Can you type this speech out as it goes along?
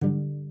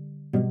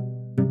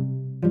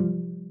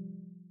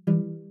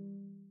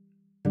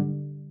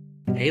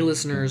Hey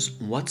listeners,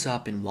 what's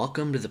up and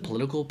welcome to the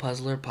Political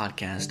Puzzler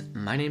podcast.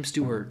 My name's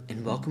Stuart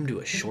and welcome to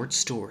a short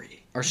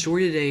story. Our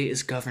story today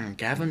is Governor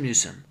Gavin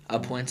Newsom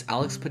appoints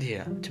Alex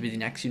Padilla to be the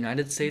next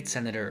United States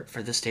Senator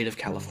for the state of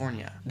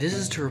California. This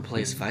is to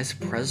replace Vice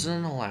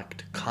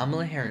President-elect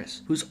Kamala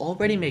Harris, who's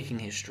already making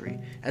history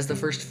as the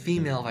first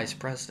female vice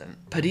president.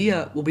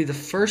 Padilla will be the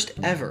first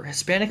ever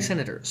Hispanic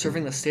senator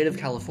serving the state of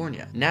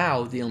California.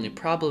 Now, the only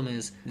problem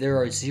is there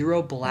are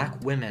 0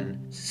 black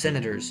women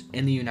senators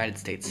in the United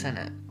States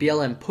Senate.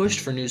 BLM pushed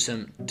for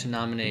Newsom to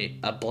nominate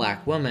a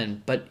black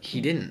woman, but he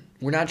didn't.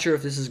 We're not sure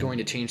if this is going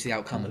to change the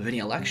outcome of any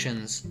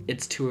elections.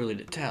 It's too early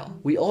to tell.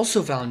 We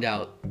also found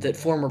out that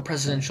former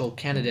presidential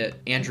candidate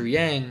Andrew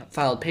Yang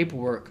filed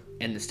paperwork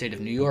in the state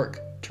of New York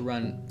to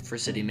run for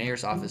city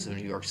mayor's office of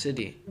New York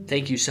City.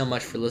 Thank you so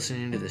much for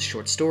listening to this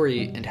short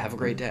story and have a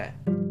great day.